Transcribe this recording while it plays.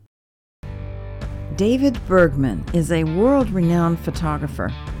David Bergman is a world-renowned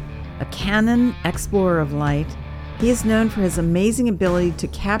photographer, a Canon explorer of light. He is known for his amazing ability to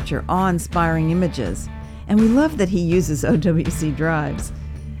capture awe-inspiring images, and we love that he uses OWC drives.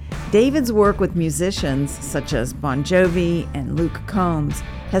 David's work with musicians such as Bon Jovi and Luke Combs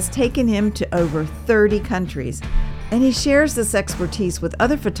has taken him to over 30 countries, and he shares this expertise with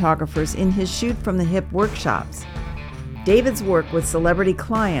other photographers in his Shoot from the Hip workshops. David's work with celebrity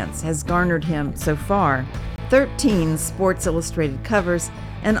clients has garnered him, so far, 13 Sports Illustrated covers,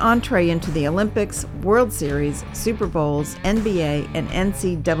 an entree into the Olympics, World Series, Super Bowls, NBA, and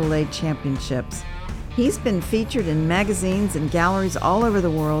NCAA championships. He's been featured in magazines and galleries all over the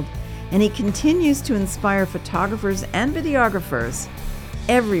world, and he continues to inspire photographers and videographers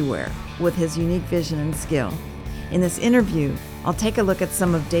everywhere with his unique vision and skill. In this interview, I'll take a look at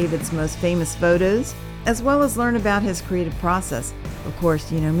some of David's most famous photos, as well as learn about his creative process. Of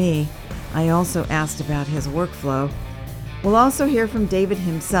course, you know me, I also asked about his workflow. We'll also hear from David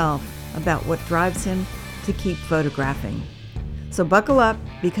himself about what drives him to keep photographing. So buckle up,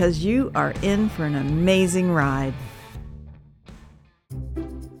 because you are in for an amazing ride.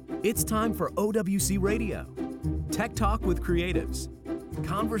 It's time for OWC Radio, Tech Talk with Creatives,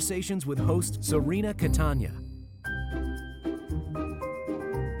 conversations with host Serena Catania.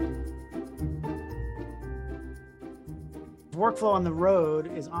 Workflow on the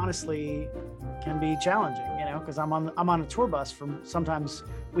road is honestly can be challenging, because I'm on a tour bus for sometimes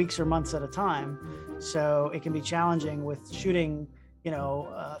weeks or months at a time. So it can be challenging with shooting,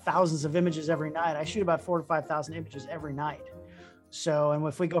 thousands of images every night. I shoot about 4,000 to 5,000 images every night. So, and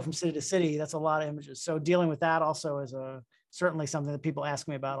if we go from city to city, that's a lot of images. So dealing with that also is certainly something that people ask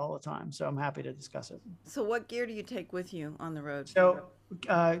me about all the time. So I'm happy to discuss it. So what gear do you take with you on the road? So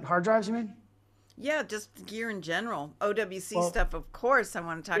hard drives, you mean? Yeah, just gear in general. OWC stuff, of course. I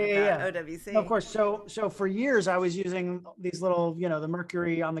want to talk about OWC. Of course. So for years I was using these little, the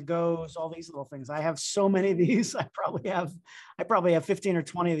Mercury on the goes, all these little things. I have so many of these. I probably have 15 or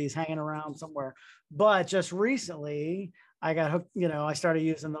 20 of these hanging around somewhere. But just recently I got hooked, I started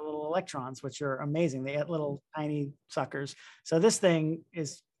using the little Electrons, which are amazing. They have little tiny suckers. So this thing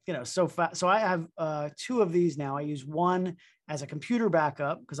is, so fast. So I have 2 of these now. I use one as a computer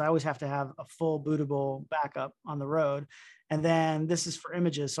backup because I always have to have a full bootable backup on the road. And then this is for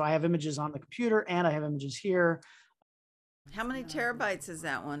images. So I have images on the computer and I have images here. How many terabytes is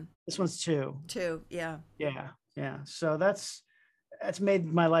that one? This one's 2. 2, yeah. Yeah. So that's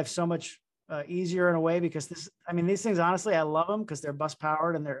made my life so much easier in a way, because these things, honestly, I love them because they're bus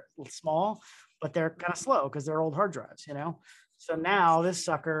powered and they're small, but they're kind of slow because they're old hard drives, So now this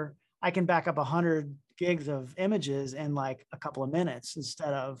sucker, I can back up 100 gigs of images in like a couple of minutes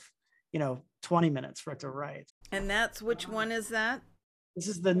instead of, 20 minutes for it to write. And that's, which one is that? This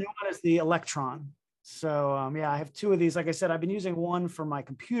is the new one, is the Electron. So I have 2 of these. Like I said, I've been using one for my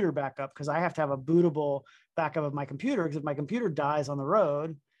computer backup because I have to have a bootable backup of my computer, because if my computer dies on the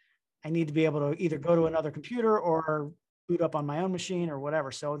road, I need to be able to either go to another computer or boot up on my own machine or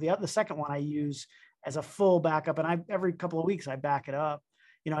whatever. So the second one I use as a full backup, and every couple of weeks I back it up.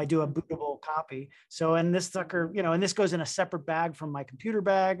 I do a bootable copy. So, and this sucker, and this goes in a separate bag from my computer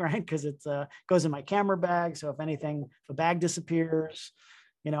bag, right? Because it goes in my camera bag. So if a bag disappears,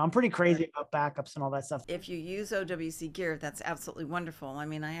 I'm pretty crazy about backups and all that stuff. If you use OWC gear, that's absolutely wonderful.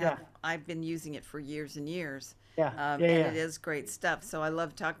 I've been using it for years and years. And it is great stuff. So I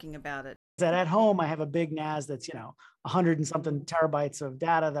love talking about it. That at home, I have a big NAS that's, 100 and something terabytes of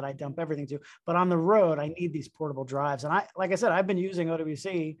data that I dump everything to. But on the road, I need these portable drives. And like I said, I've been using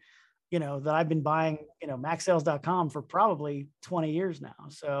OWC, that I've been buying, MacSales.com for probably 20 years now.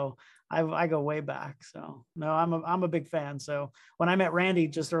 So I go way back. So no, I'm a big fan. So when I met Randy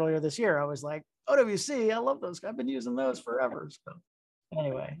just earlier this year, I was like, OWC, I love those. I've been using those forever. So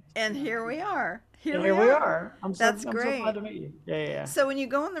anyway. And here we are. Here we are. I'm so great. glad to meet you. Yeah. So when you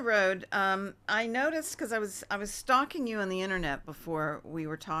go on the road, I noticed, because I was stalking you on the internet before we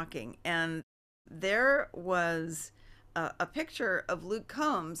were talking, and there was a picture of Luke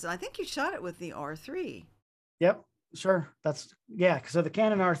Combs, and I think you shot it with the R3. Yep, sure. So the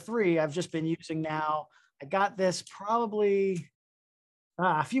Canon R3 I've just been using now. I got this probably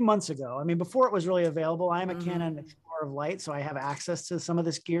a few months ago. Before it was really available. I am a Canon Explorer of Light, so I have access to some of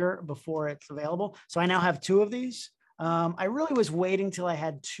this gear before it's available. So I now have 2 of these. I really was waiting till I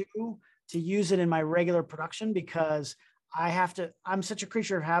had 2 to use it in my regular production, because I'm such a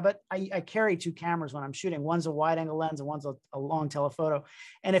creature of habit. I carry two cameras when I'm shooting. One's a wide angle lens and one's a long telephoto.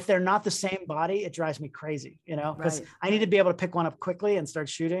 And if they're not the same body, it drives me crazy, because Right. I need to be able to pick one up quickly and start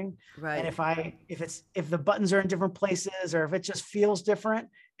shooting. Right. And if the buttons are in different places, or if it just feels different,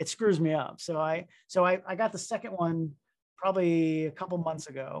 it screws me up. So I got the second one probably a couple months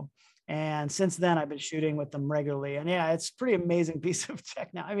ago. And since then I've been shooting with them regularly. And yeah, it's a pretty amazing piece of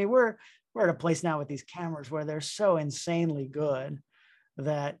tech now. I mean, we're at a place now with these cameras where they're so insanely good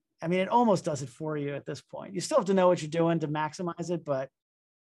that, I mean, it almost does it for you at this point. You still have to know what you're doing to maximize it, but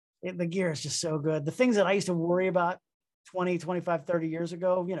the gear is just so good. The things that I used to worry about 20, 25, 30 years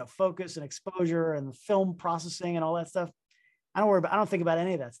ago, focus and exposure and film processing and all that stuff. I don't think about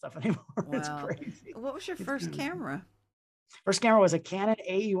any of that stuff anymore. It's Wow. crazy. What was your first camera? First camera was a Canon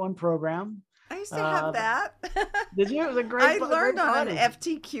AE1 program. I used to have that. Did you? It was a great. I learned great on body. an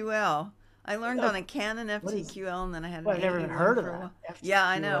FTQL. I learned on a Canon FTQL, and then I had. Well, I've never even heard of that. Yeah,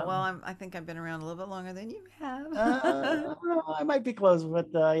 I know. Well, I think I've been around a little bit longer than you have. I might be close, but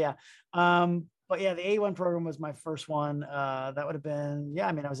yeah. But yeah, the A1 program was my first one. That would have been,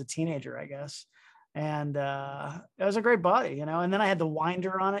 I mean, I was a teenager, I guess. And it was a great body, and then I had the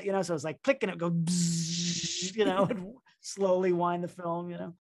winder on it, so it was like click and it would go, bzzz, and slowly wind the film,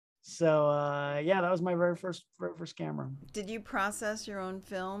 So yeah, that was my very first camera. Did you process your own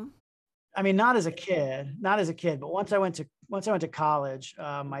film? I mean, not as a kid, but once I went to college,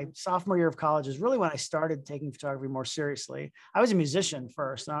 my sophomore year of college is really when I started taking photography more seriously. I was a musician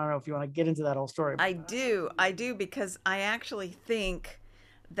first. I don't know if you want to get into that whole story. I do, because I actually think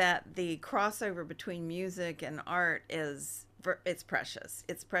that the crossover between music and art it's precious.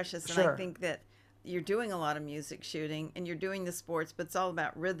 It's precious. And Sure. I think that you're doing a lot of music shooting and you're doing the sports, but it's all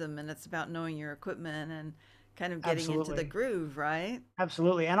about rhythm and it's about knowing your equipment and kind of getting into the groove, right?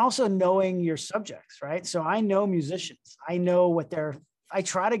 Absolutely. And also knowing your subjects, right? So I know musicians. I know I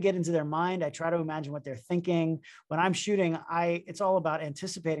try to get into their mind. I try to imagine what they're thinking. When I'm shooting, it's all about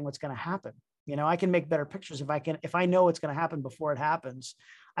anticipating what's going to happen. I can make better pictures if I know what's going to happen before it happens.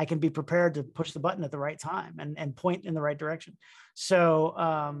 I can be prepared to push the button at the right time and point in the right direction.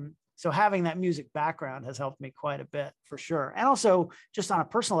 So, so having that music background has helped me quite a bit for sure. And also just on a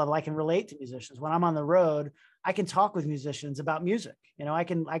personal level, I can relate to musicians. When I'm on the road, I can talk with musicians about music. I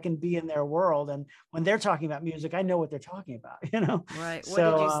can be in their world. And when they're talking about music, I know what they're talking about, Right.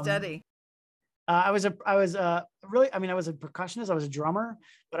 So, what did you study? I was a percussionist. I was a drummer,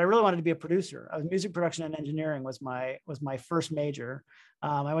 but I really wanted to be a producer. Music production and engineering was my first major.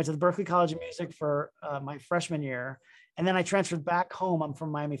 I went to the Berklee College of Music for my freshman year, and then I transferred back home. I'm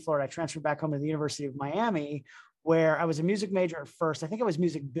from Miami, Florida. I transferred back home to the University of Miami, where I was a music major at first. I think I was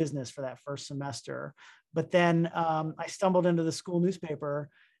music business for that first semester, but then I stumbled into the school newspaper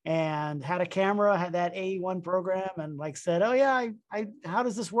and had a camera, had that AE1 program, and said, oh yeah, how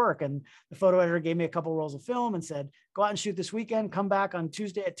does this work? And the photo editor gave me a couple rolls of film and said, go out and shoot this weekend, come back on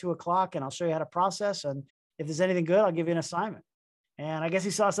Tuesday at 2:00 and I'll show you how to process. And if there's anything good, I'll give you an assignment. And I guess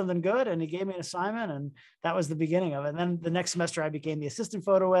he saw something good and he gave me an assignment, and that was the beginning of it. And then the next semester I became the assistant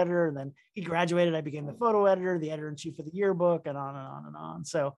photo editor, and then he graduated. I became the photo editor, the editor-in-chief of the yearbook, and on and on and on.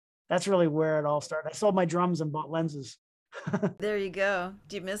 So that's really where it all started. I sold my drums and bought lenses. There you go.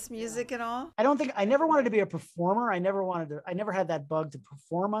 Do you miss music at all? I never wanted to be a performer. I never had that bug to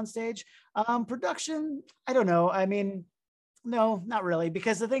perform on stage. Production, I don't know. I mean, no, not really.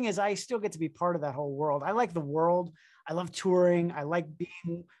 Because the thing is, I still get to be part of that whole world. I like the world. I love touring. I like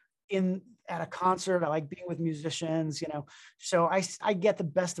being at a concert. I like being with musicians, so I get the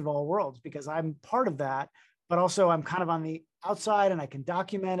best of all worlds because I'm part of that. But also I'm kind of on the outside and I can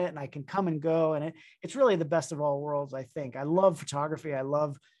document it and I can come and go. And it's really the best of all worlds, I think. I love photography. I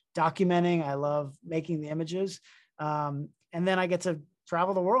love documenting. I love making the images. And then I get to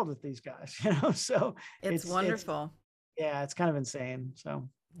travel the world with these guys, so it's wonderful. It's kind of insane. So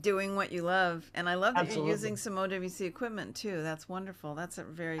doing what you love. And I love that Absolutely. You're using some OWC equipment too. That's wonderful. That's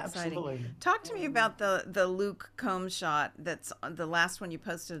very exciting. Absolutely. Talk to me about the Luke Combs shot. That's the last one you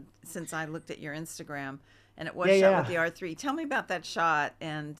posted since I looked at your Instagram. And it was shot with the R3. Tell me about that shot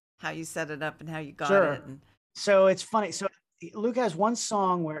and how you set it up and how you got it. So it's funny. So Luke has one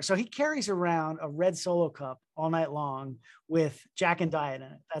song where he carries around a red Solo cup all night long with Jack and Diet in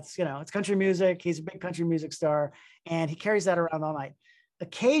it. That's, it's country music. He's a big country music star, and he carries that around all night.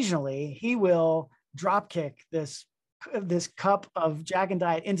 Occasionally, he will drop kick this cup of Jack and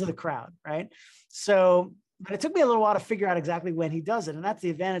Diet into the crowd, right? So, but it took me a little while to figure out exactly when he does it. And that's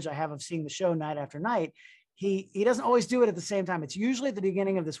the advantage I have of seeing the show night after night. he doesn't always do it at the same time. It's usually at the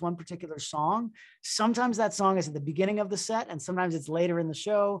beginning of this one particular song. Sometimes that song is at the beginning of the set, and sometimes it's later in the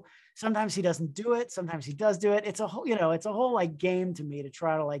show. Sometimes he doesn't do it. Sometimes he does do it. It's a whole, it's a whole like game to me to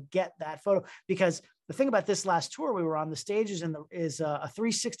try to like get that photo, because the thing about this last tour we were on, the stage is a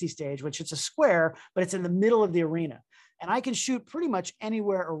 360 stage, which it's a square, but it's in the middle of the arena. And I can shoot pretty much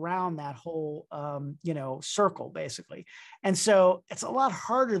anywhere around that whole, circle, basically. And so it's a lot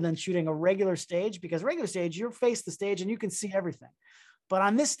harder than shooting a regular stage, because regular stage, you're face the stage and you can see everything. But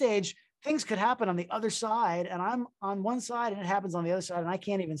on this stage, things could happen on the other side, and I'm on one side and it happens on the other side and I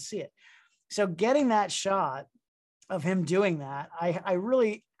can't even see it. So getting that shot of him doing that, I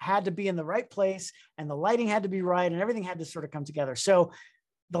really had to be in the right place, and the lighting had to be right, and everything had to sort of come together. So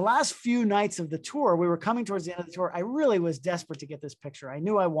the last few nights of the tour, we were coming towards the end of the tour. I really was desperate to get this picture. I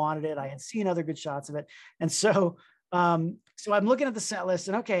knew I wanted it. I had seen other good shots of it. And so, so I'm looking at the set list,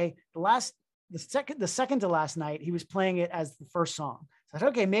 and okay, the second to last night, he was playing it as the first song. So I thought,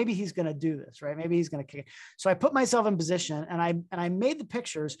 okay, maybe he's going to do this, right? Maybe he's going to kick it. So I put myself in position, and I made the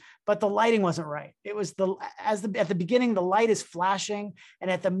pictures, but the lighting wasn't right. It was at the beginning, the light is flashing, and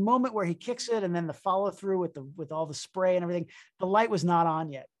at the moment where he kicks it, and then the follow through with all the spray and everything, the light was not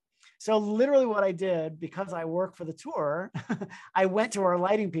on yet. So literally what I did, because I work for the tour, I went to our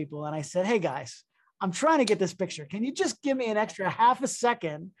lighting people and I said, hey guys, I'm trying to get this picture. Can you just give me an extra half a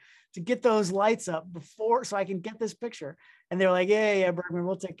second to get those lights up so I can get this picture? And they're like, yeah, Bergman,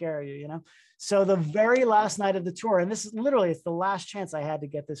 we'll take care of you, So the very last night of the tour, and this is literally, it's the last chance I had to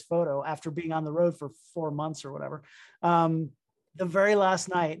get this photo after being on the road for 4 months or whatever. The very last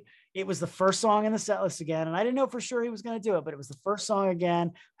night, it was the first song in the set list again. And I didn't know for sure he was going to do it, but it was the first song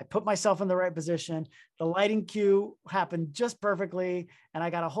again. I put myself in the right position. The lighting cue happened just perfectly. And I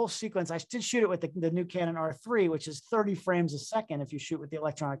got a whole sequence. I did shoot it with the new Canon R3, which is 30 frames a second if you shoot with the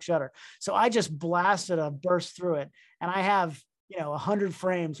electronic shutter. So I just blasted a burst through it. And I have, 100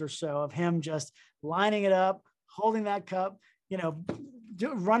 frames or so of him just lining it up, holding that cup,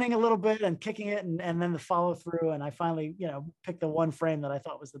 running a little bit and kicking it, and then the follow through. And I finally, picked the one frame that I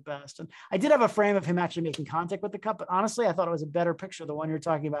thought was the best. And I did have a frame of him actually making contact with the cup, but honestly, I thought it was a better picture, the one you're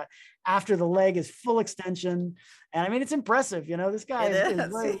talking about, after the leg is full extension. And I mean, it's impressive. This guy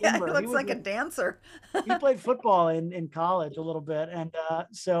is very limber. He looks like a dancer. He played football in college a little bit, and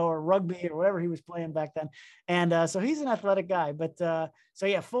or rugby or whatever he was playing back then. And so he's an athletic guy, but so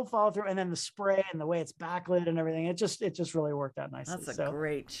yeah, full follow through, and then the spray and the way it's backlit and everything. It just really worked out nicely. That's a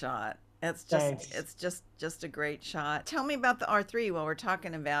great shot. It's just a great shot. Tell me about the R3 while we're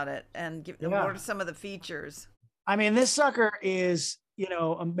talking about it, and what are some of the features? I mean, this sucker is,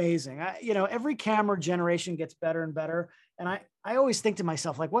 amazing. Every camera generation gets better and better. And I always think to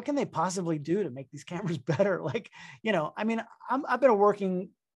myself, like, what can they possibly do to make these cameras better? Like, I mean, I've been a working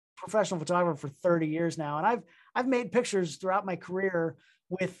professional photographer for 30 years now. And I've made pictures throughout my career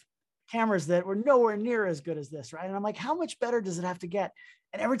with cameras that were nowhere near as good as this, right? And I'm like, how much better does it have to get?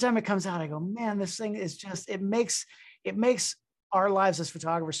 And every time it comes out, I go, man, this thing is just, it makes our lives as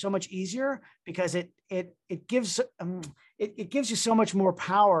photographers so much easier, because it gives you so much more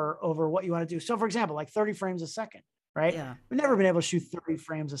power over what you want to do. So for example, like 30 frames a second, right? Yeah. We've never been able to shoot 30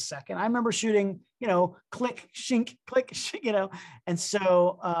 frames a second. I remember shooting, click, shink, click, and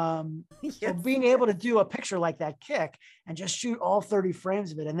so, Yes. so being able to do a picture like that kick and just shoot all 30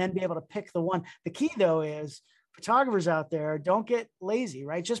 frames of it, and then be able to pick the one. The key though is, photographers out there, don't get lazy,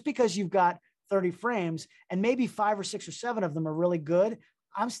 right? Just because you've got 30 frames and maybe 5 or 6 or 7 of them are really good,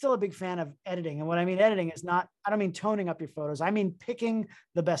 I'm still a big fan of editing. And what I mean editing is I don't mean toning up your photos. I mean picking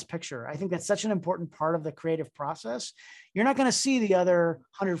the best picture. I think that's such an important part of the creative process. You're not going to see the other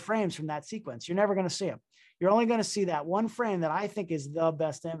 100 frames from that sequence. You're never going to see them. You're only going to see that one frame that I think is the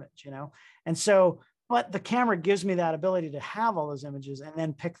best image, And so, but the camera gives me that ability to have all those images and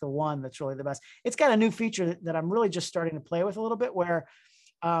then pick the one that's really the best. It's got a new feature that I'm really just starting to play with a little bit, where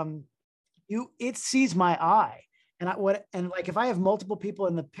it sees my eye. And like, if I have multiple people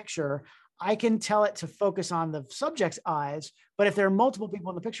in the picture, I can tell it to focus on the subject's eyes. But if there are multiple people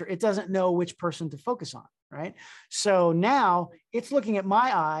in the picture, it doesn't know which person to focus on, right? So now it's looking at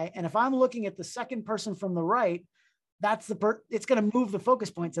my eye. And if I'm looking at the second person from the right, it's going to move the focus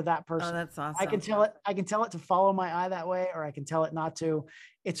point to that person. Oh, that's awesome. I can tell it to follow my eye that way, or I can tell it not to.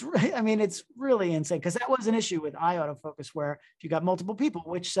 It's really insane, because that was an issue with eye autofocus, where if you got multiple people,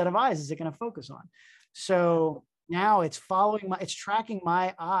 which set of eyes is it going to focus on? So now it's tracking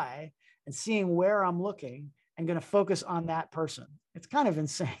my eye and seeing where I'm looking and going to focus on that person. It's kind of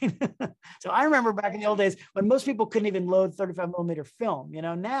insane. So I remember back in the old days when most people couldn't even load 35 millimeter film,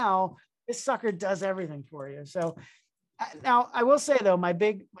 now this sucker does everything for you. So Now, I will say though, my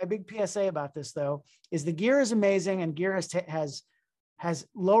big PSA about this though is the gear is amazing, and gear has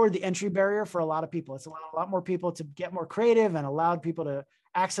lowered the entry barrier for a lot of people. It's allowed a lot more people to get more creative and allowed people to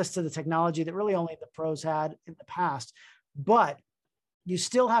access to the technology that really only the pros had in the past. But you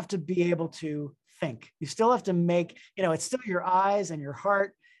still have to be able to think. You still have to make, it's still your eyes and your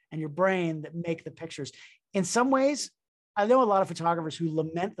heart and your brain that make the pictures. In some ways, I know a lot of photographers who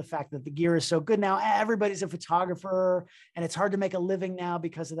lament the fact that the gear is so good now. Everybody's a photographer and it's hard to make a living now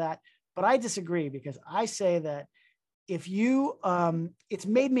because of that. But I disagree, because I say that if you, it's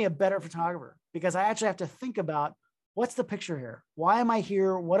made me a better photographer, because I actually have to think about, what's the picture here? Why am I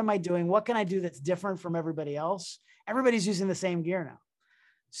here? What am I doing? What can I do that's different from everybody else? Everybody's using the same gear now.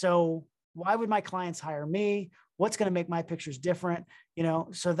 So why would my clients hire me? What's going to make my pictures different?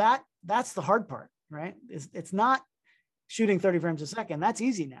 So that's the hard part, right? It's not shooting 30 frames a second. That's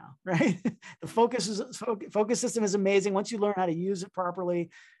easy now, right? The focus system is amazing. Once you learn how to use it properly,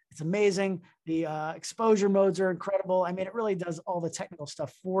 it's amazing. The exposure modes are incredible. I mean, it really does all the technical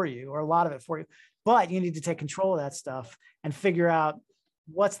stuff for you, or a lot of it for you, but you need to take control of that stuff and figure out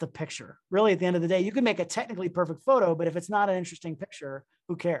what's the picture. Really, at the end of the day, you can make a technically perfect photo, but if it's not an interesting picture,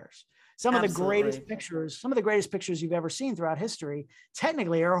 who cares? Some of the greatest pictures you've ever seen throughout history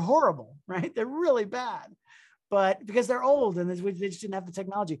technically are horrible, right? They're really bad, but because they're old and they just didn't have the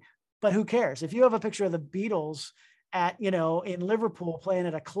technology. But who cares? If you have a picture of the Beatles in Liverpool playing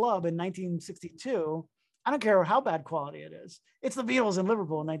at a club in 1962, I don't care how bad quality it is. It's the Beatles in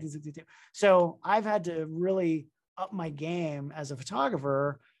Liverpool in 1962. So I've had to really up my game as a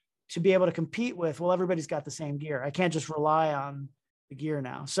photographer to be able to compete with, well, everybody's got the same gear. I can't just rely on the gear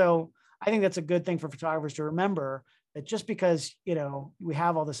now. So I think that's a good thing for photographers to remember, that just because, we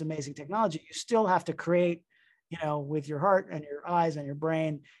have all this amazing technology, you still have to create, with your heart and your eyes and your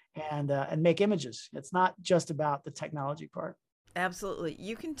brain, and make images. It's not just about the technology part. Absolutely.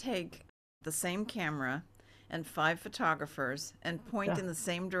 You can take the same camera and 5 photographers and point in the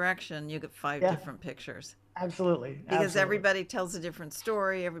same direction. You get 5 different pictures. Absolutely. Because everybody tells a different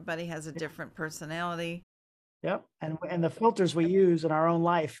story. Everybody has a different personality. Yep. And the filters we use in our own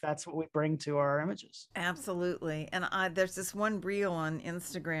life, that's what we bring to our images. Absolutely. And there's this one reel on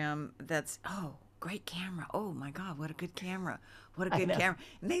Instagram that's, great camera. Oh my God, what a good camera. What a good camera.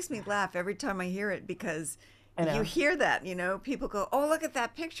 It makes me laugh every time I hear it, because you hear that, people go, oh, look at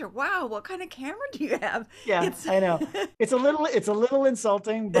that picture. Wow, what kind of camera do you have? Yeah, I know. It's a little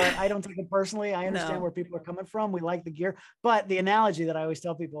insulting, but I don't take it personally. I understand where people are coming from. We like the gear. But the analogy that I always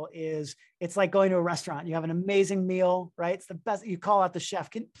tell people is, it's like going to a restaurant. You have an amazing meal, right? It's the best. You call out the chef.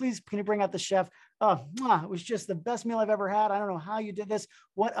 Can you bring out the chef? Oh, it was just the best meal I've ever had. I don't know how you did this.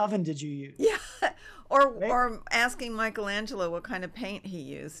 What oven did you use? Yeah. Or asking Michelangelo what kind of paint he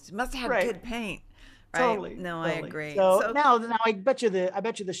used. Must have had good paint. Right? Totally. No, I agree. So now I bet you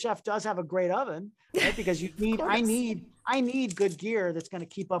the chef does have a great oven, right? Because I need good gear that's going to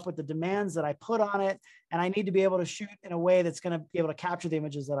keep up with the demands that I put on it. And I need to be able to shoot in a way that's going to be able to capture the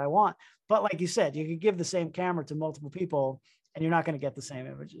images that I want. But like you said, you could give the same camera to multiple people and you're not going to get the same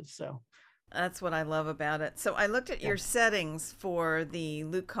images. So that's what I love about it. So I looked at your settings for the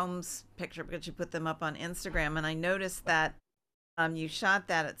Luke Combs picture, because you put them up on Instagram, and I noticed that you shot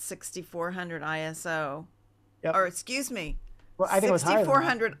that at 6400 ISO. Yep. Or excuse me, well, I think it was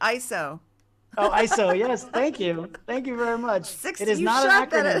 6400 ISO. Oh, ISO. Yes. Thank you. Thank you very much. It is not an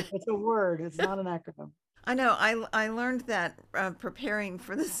acronym. It's a word. It's not an acronym. I know. I learned that preparing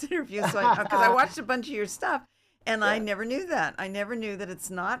for this interview. So because I watched a bunch of your stuff, and I never knew that. I never knew that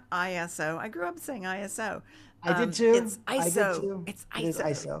it's not ISO. I grew up saying ISO. I did too. It's ISO. It's ISO. It is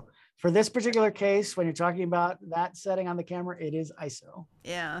ISO. For this particular case, when you're talking about that setting on the camera, it is ISO.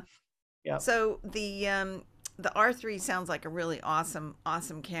 Yeah. Yeah. So the R3 sounds like a really awesome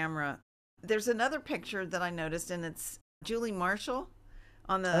camera. There's another picture that I noticed, and it's Julie Marshall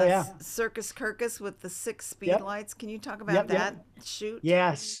on the Circus Kirkus with the 6 speed lights. Can you talk about that shoot?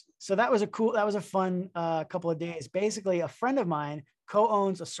 Yes. So that was a fun couple of days. Basically, a friend of mine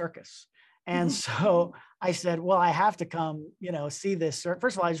co-owns a circus. And so I said, well, I have to come, see this.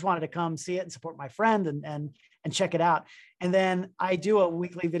 First of all, I just wanted to come see it and support my friend and check it out. And then I do a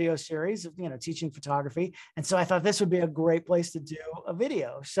weekly video series of, teaching photography. And so I thought this would be a great place to do a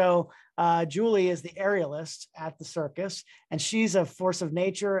video. So Julie is the aerialist at the circus, and she's a force of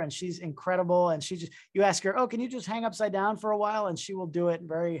nature, and she's incredible. And you ask her, oh, can you just hang upside down for a while? And she will do it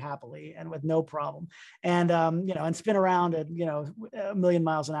very happily and with no problem. And, and spin around at, a million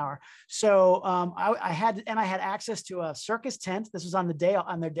miles an hour. So I had access to a circus tent. This was on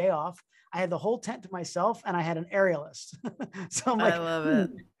their day off. I had the whole tent to myself, and I had an aerialist. So I'm like, I love it.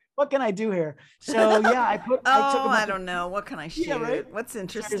 what can I do here? So yeah, I took a Oh, I bunch of, don't know. What can I shoot? yeah, right. What's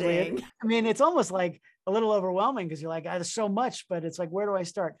Seriously, interesting? I mean, it's almost like a little overwhelming because you're like, there's so much, but it's like, where do I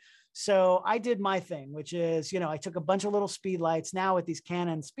start? So I did my thing, which is, I took a bunch of little speed lights. Now with these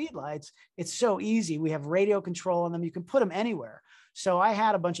Canon speed lights, it's so easy. We have radio control on them. You can put them anywhere. So I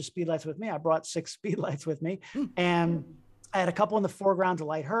had a bunch of speed lights with me. I brought 6 speed lights with me, and I had a couple in the foreground to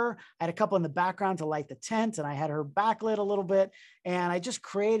light her. I had a couple in the background to light the tent, and I had her backlit a little bit. And I just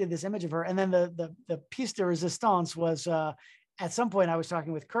created this image of her. And then the piece de resistance was, at some point I was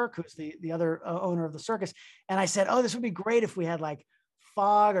talking with Kirk, who's the other owner of the circus. And I said, oh, this would be great if we had like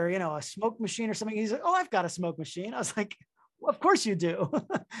fog or, a smoke machine or something. He's like, oh, I've got a smoke machine. I was like, well, of course you do.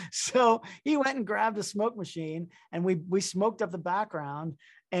 So he went and grabbed a smoke machine, and we smoked up the background.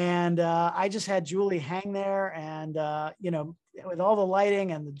 And I just had Julie hang there, and with all the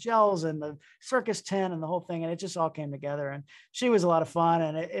lighting and the gels and the circus tent and the whole thing, and it just all came together. And she was a lot of fun,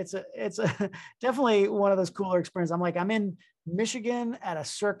 and it's a definitely one of those cooler experiences. I'm like, I'm in Michigan at a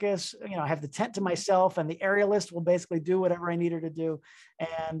circus. I have the tent to myself, and the aerialist will basically do whatever I need her to do.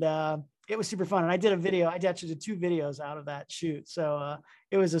 And it was super fun. And I did a video. I actually did 2 videos out of that shoot. So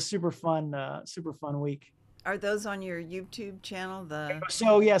it was a super fun week. Are those on your YouTube channel?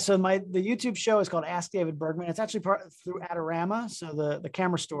 So the YouTube show is called Ask David Bergman. It's actually through Adorama, so the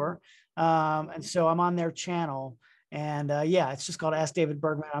camera store. And so I'm on their channel. And it's just called Ask David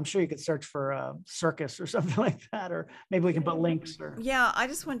Bergman. I'm sure you could search for circus or something like that, or maybe we can put links. Yeah, I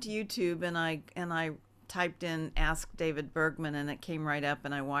just went to YouTube and I typed in Ask David Bergman, and it came right up,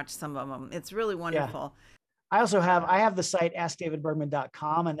 and I watched some of them. It's really wonderful. Yeah. I have the site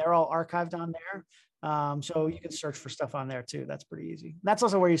askdavidbergman.com, and they're all archived on there. So you can search for stuff on there too. That's pretty easy. That's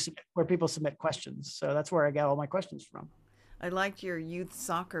also where people submit questions. So that's where I get all my questions from. I liked your youth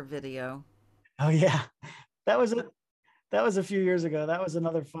soccer video. Oh yeah, that was a few years ago. That was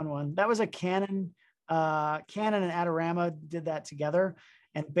another fun one. That was a Canon and Adorama did that together.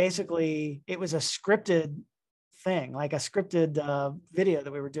 And basically it was a scripted thing, like a scripted video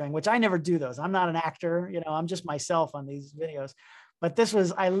that we were doing, which I never do those. I'm not an actor, I'm just myself on these videos. But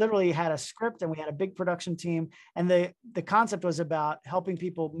I literally had a script, and we had a big production team. And the concept was about helping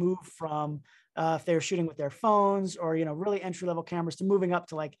people move from if they're shooting with their phones or, really entry-level cameras, to moving up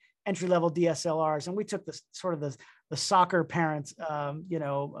to like entry-level DSLRs. And we took this sort of the soccer parents,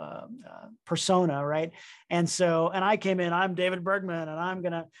 persona, right? And I came in, I'm David Bergman,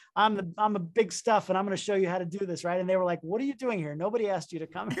 and I'm a big stuff, and I'm going to show you how to do this, right? And they were like, what are you doing here? Nobody asked you to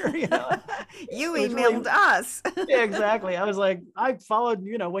come here, You emailed us. Yeah, exactly. I was like, I followed,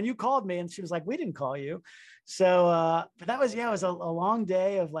 when you called me, and she was like, we didn't call you. So, but that was, it was a long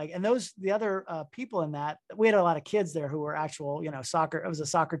day of like, and the other people in that, we had a lot of kids there who were actual, soccer. It was a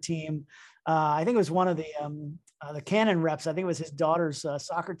soccer team. I think it was one of the Canon reps. I think it was his daughter's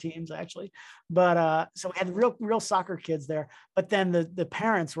soccer teams actually. But so we had real soccer kids there. But then the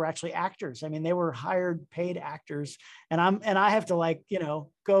parents were actually actors. I mean, they were hired, paid actors, and I have to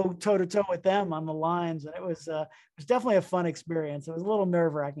go toe to toe with them on the lines. And it was definitely a fun experience. It was a little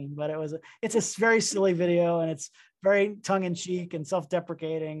nerve wracking, but it's a very silly video, and it's very tongue in cheek and self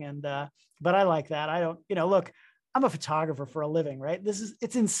deprecating. And but I like that. I don't, look. I'm a photographer for a living, right?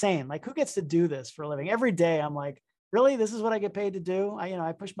 It's insane. Like, who gets to do this for a living? Every day I'm like, really, this is what I get paid to do?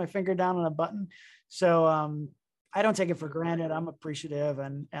 I push my finger down on a button. So I don't take it for granted. I'm appreciative,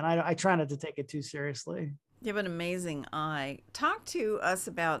 and I try not to take it too seriously. You have an amazing eye. Talk to us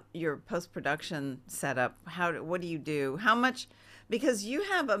about your post-production setup. What do you do? How much, because you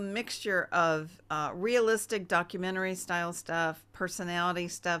have a mixture of realistic documentary style stuff, personality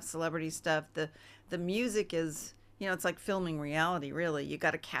stuff, celebrity stuff. The music is, it's like filming reality, really. You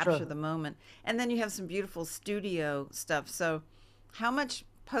got to capture the moment. And then you have some beautiful studio stuff. So how much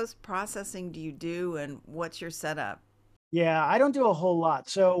post-processing do you do, and what's your setup? Yeah, I don't do a whole lot.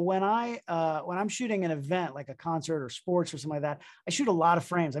 So when I'm shooting an event like a concert or sports or something like that, I shoot a lot of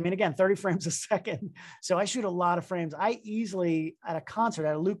frames. I mean, again, 30 frames a second. So I shoot a lot of frames. I easily, at a concert,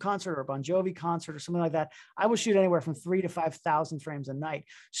 at a Luke concert or a Bon Jovi concert or something like that, I will shoot anywhere from 3,000 to 5,000 frames a night.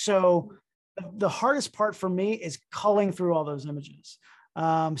 So the hardest part for me is culling through all those images.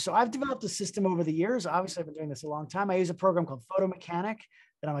 So I've developed a system over the years. Obviously, I've been doing this a long time. I use a program called Photo Mechanic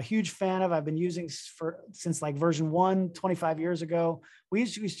that I'm a huge fan of. I've been using since like version 1, 25 years ago. We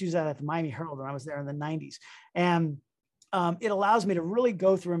used to use that at the Miami Herald when I was there in the 90s. And it allows me to really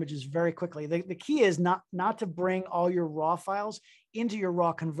go through images very quickly. The key is not to bring all your raw files into your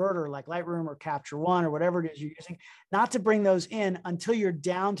raw converter like Lightroom or Capture One or whatever it is you're using, not to bring those in until you're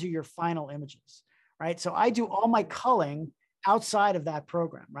down to your final images, right? So I do all my culling outside of that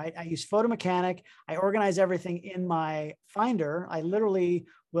program, right? I use Photomechanic. I organize everything in my Finder. I literally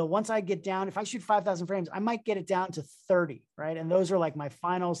will, once I get down, if I shoot 5,000 frames, I might get it down to 30, right? And those are like my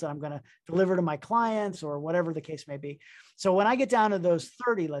finals that I'm going to deliver to my clients or whatever the case may be. So when I get down to those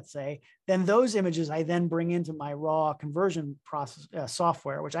 30, let's say, then those images I then bring into my raw conversion process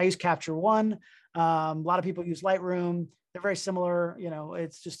software, which I use Capture One. A lot of people use Lightroom. They're very similar. You know,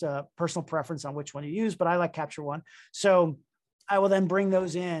 it's just a personal preference on which one you use, but I like Capture One. So I will then bring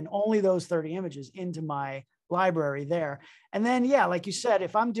those in, only those 30 images, into my library there. And then, yeah, like you said,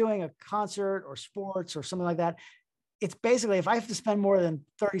 if I'm doing a concert or sports or something like that, it's basically, if I have to spend more than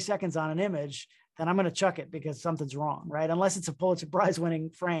 30 seconds on an image, then I'm going to chuck it because something's wrong, right? Unless it's a Pulitzer Prize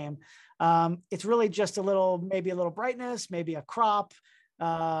winning frame. It's really just maybe a little brightness, maybe a crop,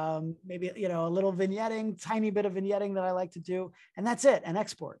 maybe, you know, a little vignetting, tiny bit of vignetting that I like to do. And that's it. And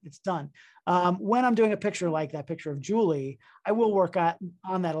export, it's done. When I'm doing a picture like that picture of Julie, I will work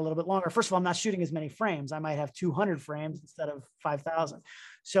on that a little bit longer. First of all, I'm not shooting as many frames. I might have 200 frames instead of 5,000.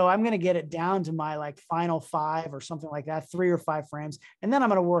 So I'm going to get it down to my like final 5 or something like that, 3 or 5 frames. And then I'm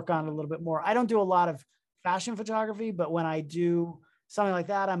going to work on it a little bit more. I don't do a lot of fashion photography, but when I do something like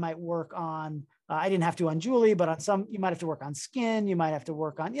that, I might work on, I didn't have to on Julie, but on some, you might have to work on skin. You might have to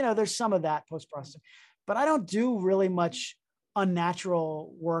work on, you know, there's some of that post-processing, but I don't do really much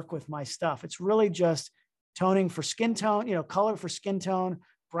unnatural work with my stuff. It's really just toning for skin tone, you know, color for skin tone,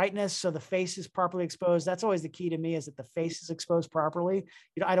 brightness. So the face is properly exposed. That's always the key to me, is that the face is exposed properly.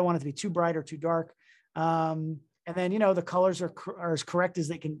 You know, I don't want it to be too bright or too dark. And then, you know, the colors are as correct as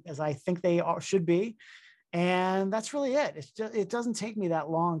they can, as I think they should be. And that's really it. It's just, it doesn't take me that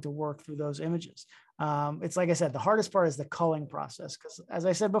long to work through those images. It's like I said, the hardest part is the culling process, because as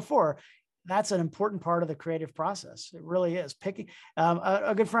I said before, that's an important part of the creative process. It really is. Picking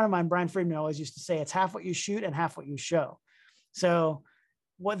a good friend of mine, Brian Friedman, always used to say, it's half what you shoot and half what you show. So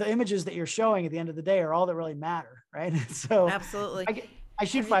what the images that you're showing at the end of the day are all that really matter, right? So absolutely. I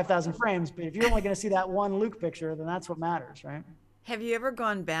shoot 5,000 frames, but if you're only going to see that one Luke picture, then that's what matters, right? Have you ever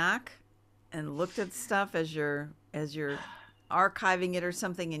gone back and looked at stuff as you're archiving it or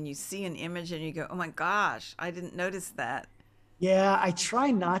something, and you see an image and you go, oh my gosh, I didn't notice that? Yeah, I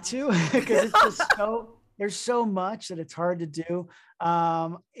try not to, because it's just there's so much that it's hard to do.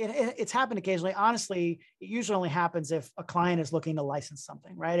 It's happened occasionally. Honestly, it usually only happens if a client is looking to license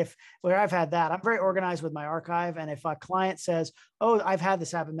something, right? Where I've had that, I'm very organized with my archive. And if a client says, oh, I've had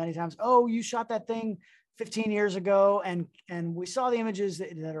this happen many times. Oh, you shot that thing 15 years ago, and we saw the images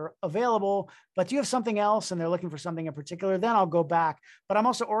that are available, but do you have something else? And they're looking for something in particular, then I'll go back. But I'm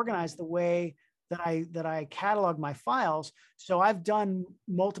also organized the way that I catalog my files. So I've done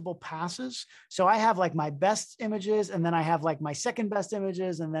multiple passes. So I have like my best images, and then I have like my second best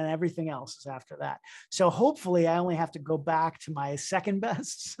images, and then everything else is after that. So hopefully I only have to go back to my second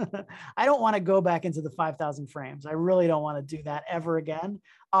best. I don't want to go back into the 5,000 frames. I really don't want to do that ever again.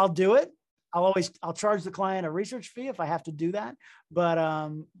 I'll do it. I'll charge the client a research fee if I have to do that. But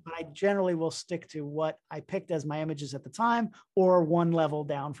I generally will stick to what I picked as my images at the time, or one level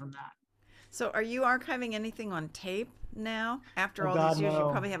down from that. So are you archiving anything on tape now? After all God, these years, no.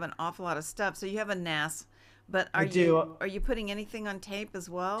 you probably have an awful lot of stuff. So you have a NAS, but are you putting anything on tape as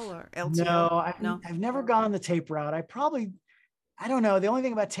well, or LTO? No, I've never gone the tape route. I don't know. The only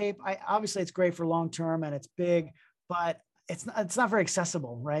thing about tape, obviously it's great for long-term and it's big, but it's not very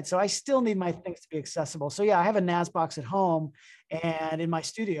accessible, right? So I still need my things to be accessible. So yeah, I have a NAS box at home and in my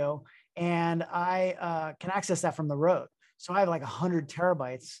studio, and I can access that from the road. So I have like 100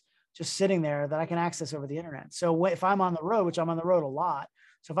 terabytes just sitting there that I can access over the internet. So if I'm on the road, which I'm on the road a lot,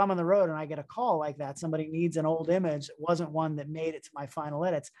 so if I'm on the road and I get a call like that, somebody needs an old image, it wasn't one that made it to my final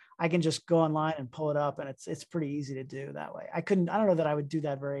edits, I can just go online and pull it up, and it's pretty easy to do that way. I don't know that I would do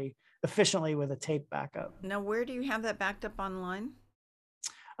that very efficiently with a tape backup. Now, where do you have that backed up online?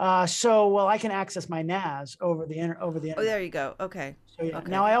 Well, I can access my NAS over the internet. Oh, there you go. Okay. So yeah.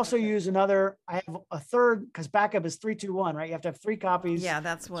 Okay. Now I also use I have a third, because backup is 3-2-1, right? You have to have 3 copies. Yeah,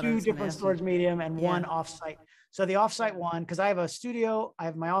 that's what 2 different storage medium and 1 offsite. So the offsite one, because I have a studio, I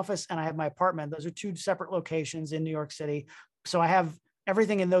have my office, and I have my apartment. Those are 2 separate locations in New York City. So I have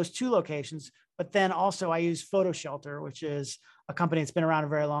everything in those 2 locations. But then also I use PhotoShelter, which is a company that's been around a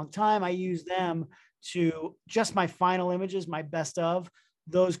very long time. I use them to just my final images, my best of.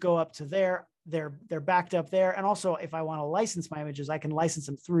 Those go up to they're backed up there. And also, if I want to license my images, I can license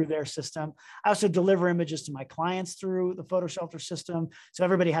them through their system. I also deliver images to my clients through the PhotoShelter system. So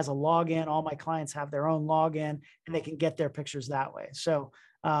everybody has a login. All my clients have their own login, and they can get their pictures that way. So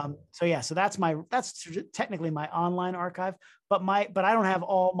that's technically my online archive, but I don't have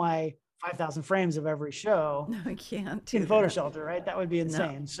all my 5,000 frames of every show No, I can't do in that. PhotoShelter, right? That would be No.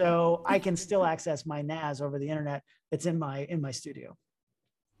 insane. So I can still access my NAS over the internet that's in my studio.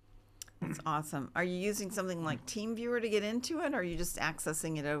 That's awesome. Are you using something like TeamViewer to get into it, or are you just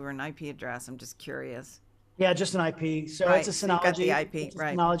accessing it over an IP address? I'm just curious. Yeah, just an IP. So Right. it's a So you've got the Synology, IP, it's a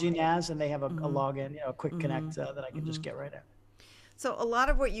right. Synology NAS, and they have a Mm-hmm. login, a quick connect Mm-hmm. that I can just get right in. So a lot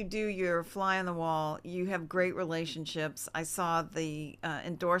of what you do, you're a fly on the wall. You have great relationships. I saw the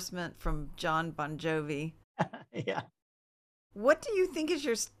endorsement from John Bon Jovi. Yeah. What do you think is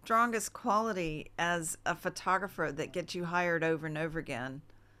your strongest quality as a photographer that gets you hired over and over again?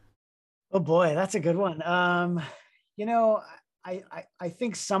 Oh boy, that's a good one. You know, I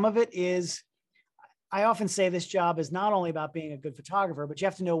think some of it is, I often say this job is not only about being a good photographer, but you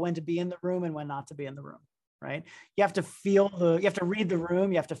have to know when to be in the room and when not to be in the room, right? You have to you have to read the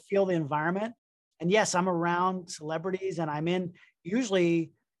room, you have to feel the environment. And yes, I'm around celebrities and I'm in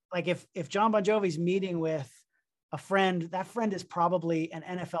usually, like if John Bon Jovi's meeting with a friend, that friend is probably an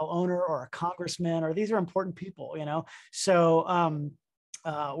NFL owner or a congressman, or these are important people, So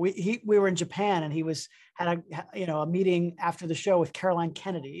we were in Japan and he had a meeting after the show with Caroline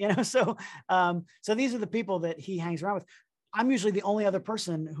Kennedy, so these are the people that he hangs around with. I'm usually the only other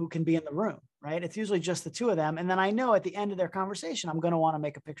person who can be in the room, right? It's usually just the two of them. And then I know at the end of their conversation, I'm going to want to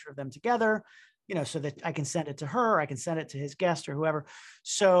make a picture of them together, so that I can send it to her, I can send it to his guest or whoever.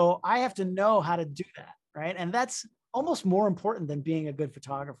 So I have to know how to do that, right? And that's almost more important than being a good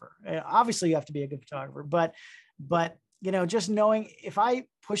photographer. Obviously you have to be a good photographer, but just knowing if I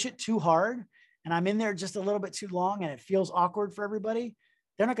push it too hard and I'm in there just a little bit too long and it feels awkward for everybody,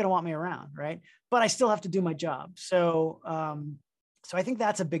 they're not going to want me around, right? But I still have to do my job. So I think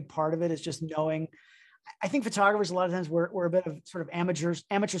that's a big part of it, is just knowing. I think photographers, a lot of times we're a bit of sort of amateur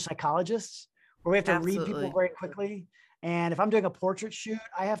psychologists, where we have to read people very quickly. And if I'm doing a portrait shoot,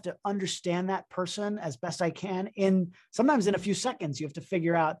 I have to understand that person as best I can. Sometimes in a few seconds, you have to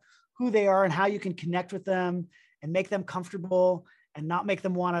figure out who they are and how you can connect with them and make them comfortable and not make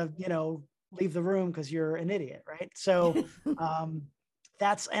them want to, leave the room because you're an idiot, right? So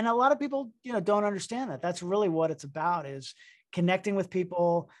and a lot of people, don't understand that. That's really what it's about, is connecting with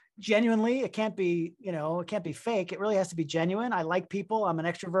people genuinely. It can't be fake. It really has to be genuine. I like people. I'm an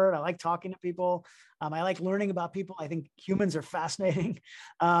extrovert. I like talking to people. I like learning about people. I think humans are fascinating.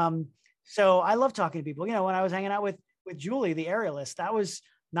 So I love talking to people. When I was hanging out with Julie, the aerialist, that was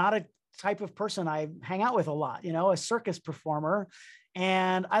not a type of person I hang out with a lot, a circus performer.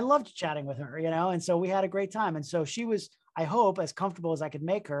 And I loved chatting with her, and so we had a great time. And so she was, I hope, as comfortable as I could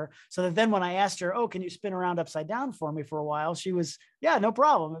make her, so that then when I asked her, oh, can you spin around upside down for me for a while? She was, yeah, no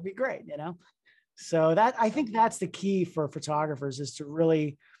problem. It'd be great, So I think that's the key for photographers, is to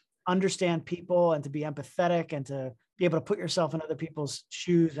really understand people and to be empathetic and to be able to put yourself in other people's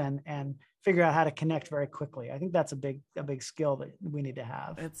shoes and figure out how to connect very quickly. I think that's a big skill that we need to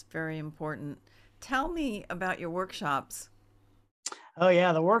have. It's very important. Tell me about your workshops. Oh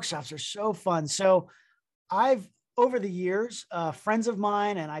yeah, the workshops are so fun. So I've, over the years, friends of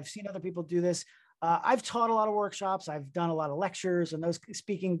mine, and I've seen other people do this. I've taught a lot of workshops. I've done a lot of lectures and those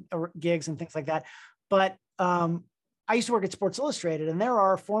speaking gigs and things like that. But I used to work at Sports Illustrated, and there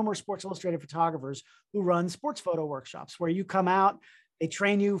are former Sports Illustrated photographers who run sports photo workshops where you come out, they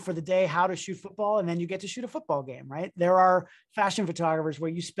train you for the day how to shoot football, and then you get to shoot a football game, right? There are fashion photographers where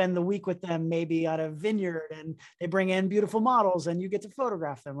you spend the week with them, maybe at a vineyard, and they bring in beautiful models and you get to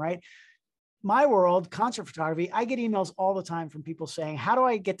photograph them, right? My world, concert photography, I get emails all the time from people saying, how do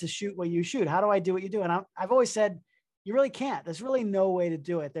I get to shoot what you shoot? How do I do what you do? And I've always said, you really can't. There's really no way to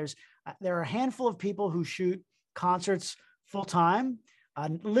do it. There are a handful of people who shoot concerts full time,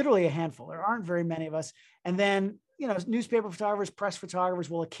 literally a handful. There aren't very many of us. And then, newspaper photographers, press photographers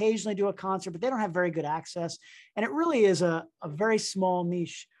will occasionally do a concert, but they don't have very good access. And it really is a very small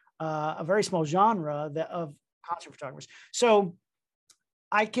niche, a very small genre of concert photographers. So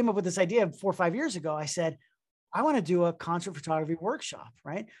I came up with this idea 4 or 5 years ago. I said, I want to do a concert photography workshop,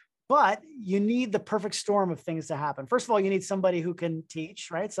 right? But you need the perfect storm of things to happen. First of all, you need somebody who can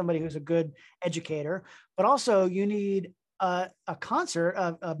teach, right? Somebody who's a good educator, but also you need a concert,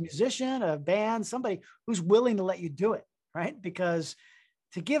 a musician, a band, somebody who's willing to let you do it, right? Because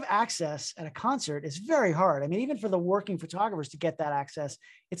to give access at a concert is very hard. I mean, even for the working photographers to get that access,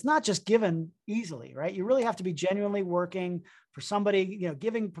 it's not just given easily, right? You really have to be genuinely working for somebody,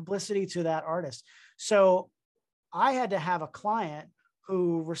 giving publicity to that artist. So I had to have a client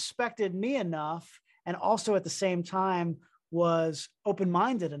who respected me enough and also at the same time was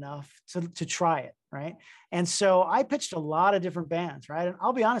open-minded enough to try it, right? And so I pitched a lot of different bands, right? And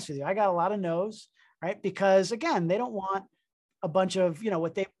I'll be honest with you, I got a lot of no's, right? Because again, they don't want a bunch of,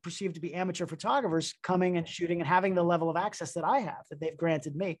 what they perceive to be amateur photographers coming and shooting and having the level of access that I have, that they've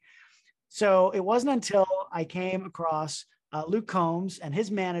granted me. So it wasn't until I came across Luke Combs and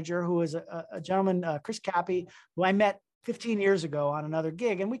his manager, who was a gentleman, Chris Cappy, who I met 15 years ago on another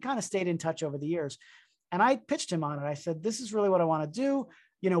gig. And we kind of stayed in touch over the years. And I pitched him on it. I said, this is really what I want to do.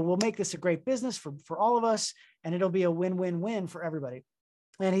 We'll make this a great business for all of us, and it'll be a win-win-win for everybody.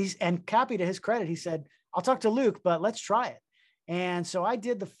 And Cappy, to his credit, he said, I'll talk to Luke, but let's try it. And so I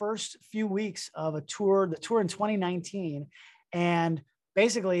did the first few weeks of the tour in 2019. And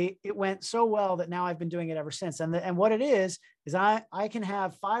basically it went so well that now I've been doing it ever since. And what it is I can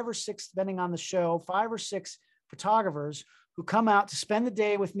have 5 or 6, depending on the show, 5 or 6 photographers who come out to spend the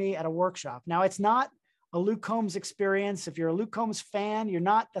day with me at a workshop. Now, it's not a Luke Combs experience. If you're a Luke Combs fan,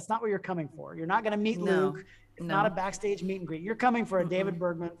 that's not what you're coming for. You're not going to meet Luke. It's not a backstage meet and greet. You're coming for a David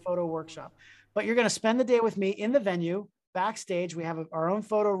Bergman photo workshop, but you're going to spend the day with me in the venue. Backstage, we have our own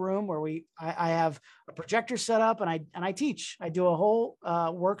photo room where I have a projector set up, and I teach. I do a whole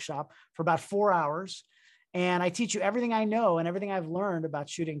workshop for about 4 hours, and I teach you everything I know and everything I've learned about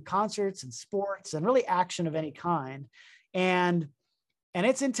shooting concerts and sports and really action of any kind. And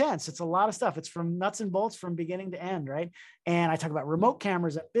it's intense. It's a lot of stuff. It's from nuts and bolts from beginning to end, right? And I talk about remote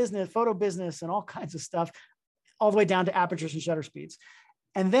cameras and business, photo business, and all kinds of stuff, all the way down to apertures and shutter speeds.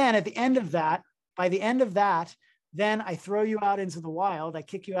 And then at the end of that, by the end of that, then I throw you out into the wild. I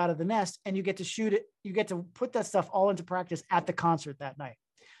kick you out of the nest, and you get to shoot it. You get to put that stuff all into practice at the concert that night.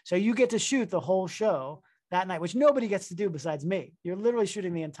 So you get to shoot the whole show that night, which nobody gets to do besides me. You're literally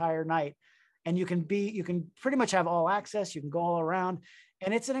shooting the entire night, and you can pretty much have all access. You can go all around,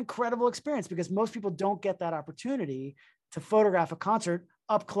 and it's an incredible experience because most people don't get that opportunity to photograph a concert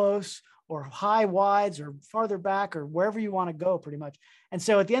up close or high wides or farther back or wherever you want to go, pretty much. And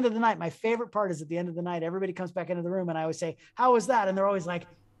so at the end of the night, my favorite part is at the end of the night, everybody comes back into the room and I always say, how was that? And they're always like,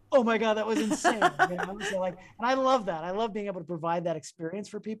 oh my God, that was insane. So and I love that. I love being able to provide that experience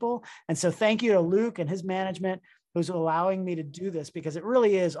for people. And so thank you to Luke and his management who's allowing me to do this, because it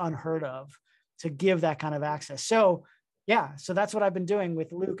really is unheard of to give that kind of access. So yeah, so that's what I've been doing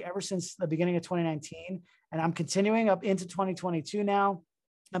with Luke ever since the beginning of 2019. And I'm continuing up into 2022 now.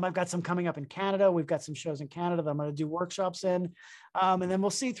 I've got some coming up in Canada. We've got some shows in Canada that I'm going to do workshops in. And then we'll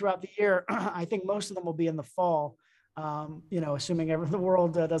see throughout the year. I think most of them will be in the fall, assuming the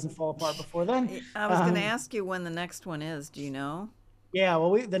world doesn't fall apart before then. I was going to ask you when the next one is. Do you know? Yeah,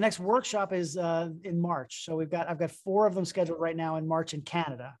 well, the next workshop is in March. So I've got 4 of them scheduled right now in March in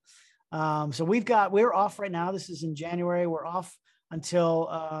Canada. So we're off right now. This is in January. We're off until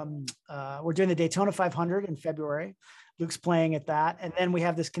we're doing the Daytona 500 in February. Luke's playing at that. And then we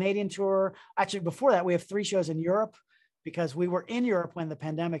have this Canadian tour. Actually, before that, we have 3 shows in Europe because we were in Europe when the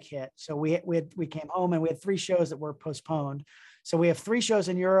pandemic hit. So we came home and we had 3 shows that were postponed. So we have 3 shows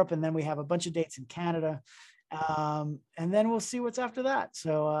in Europe, and then we have a bunch of dates in Canada. And then we'll see what's after that.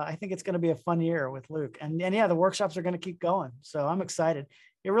 So I think it's going to be a fun year with Luke. And yeah, the workshops are going to keep going. So I'm excited.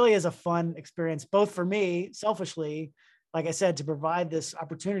 It really is a fun experience, both for me, selfishly, like I said, to provide this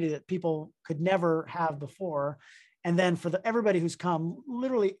opportunity that people could never have before. And then for everybody who's come,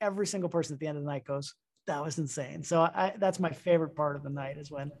 literally every single person at the end of the night goes, that was insane. So that's my favorite part of the night, is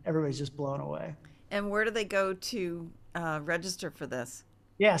when everybody's just blown away. And where do they go to register for this?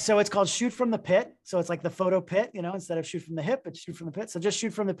 Yeah, so it's called Shoot From the Pit. So it's like the photo pit, instead of Shoot From the Hip, it's Shoot From the Pit. So just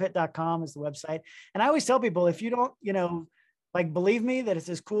shootfromthepit.com is the website. And I always tell people, if you don't, believe me that it's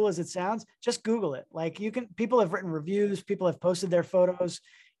as cool as it sounds, just Google it. People have written reviews, people have posted their photos.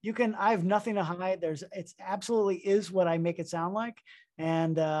 I have nothing to hide. It's absolutely is what I make it sound like.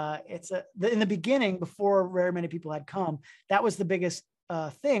 And in the beginning, before very many people had come, that was the biggest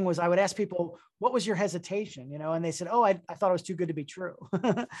thing, was I would ask people, what was your hesitation? And they said, oh, I thought it was too good to be true.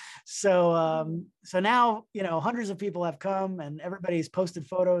 So now, hundreds of people have come and everybody's posted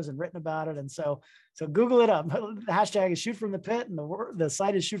photos and written about it. And so Google it up. The hashtag is Shoot From the Pit, and the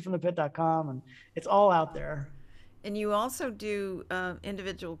site is shootfromthepit.com, and it's all out there. And you also do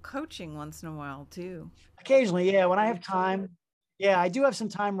individual coaching once in a while too. Occasionally, yeah, when I have time. Yeah, I do have some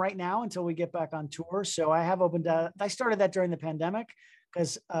time right now until we get back on tour. So I have opened I started that during the pandemic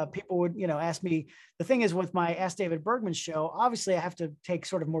because people would, ask me. The thing is, with my Ask David Bergman show, obviously I have to take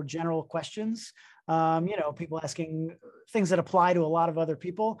sort of more general questions. People asking things that apply to a lot of other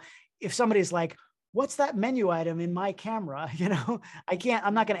people. If somebody's like, what's that menu item in my camera?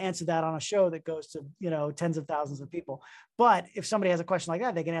 I'm not going to answer that on a show that goes to, tens of thousands of people. But if somebody has a question like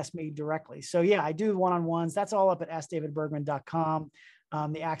that, they can ask me directly. So yeah, I do one-on-ones. That's all up at askdavidbergman.com.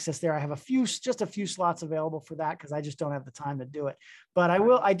 The access there, I have just a few slots available for that because I just don't have the time to do it. But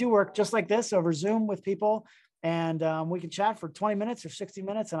I do work just like this over Zoom with people. and we can chat for 20 minutes or 60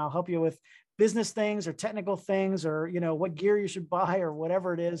 minutes, and I'll help you with business things or technical things, or, what gear you should buy or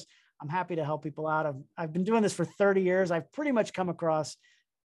whatever it is. I'm happy to help people out. I've been doing this for 30 years. I've pretty much come across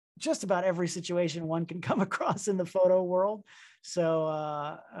just about every situation one can come across in the photo world.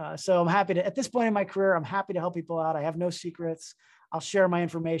 So, so I'm happy to, at this point in my career, I'm happy to help people out. I have no secrets. I'll share my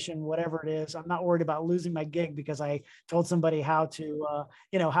information, whatever it is. I'm not worried about losing my gig because I told somebody how to,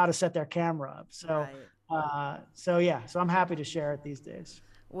 how to set their camera up. So, so I'm happy to share it these days.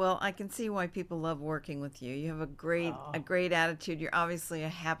 Well, I can see why people love working with you. You have a great attitude. You're obviously a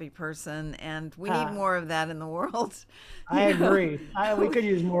happy person, and we need more of that in the world. I agree. We could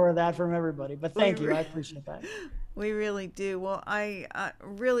use more of that from everybody, but thank you. I appreciate that. We really do. Well, I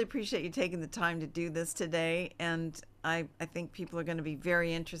really appreciate you taking the time to do this today, and I think people are going to be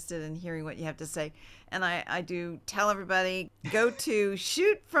very interested in hearing what you have to say. And I do tell everybody, go to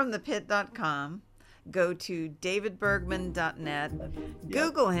shootfromthepit.com. Go to davidbergman.net,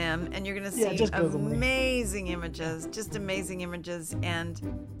 Google him, and you're going to see amazing images, just amazing images, and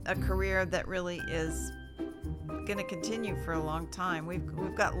a career that really is going to continue for a long time.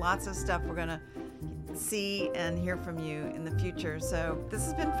 We've got lots of stuff we're going to see and hear from you in the future. So this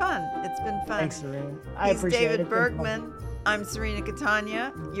has been fun. It's been fun. Thanks, Serena. I appreciate it. David Bergman. I'm Serena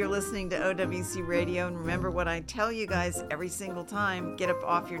Catania. You're listening to OWC Radio. And remember what I tell you guys every single time, get up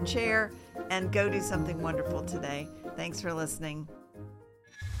off your chair and go do something wonderful today. Thanks for listening.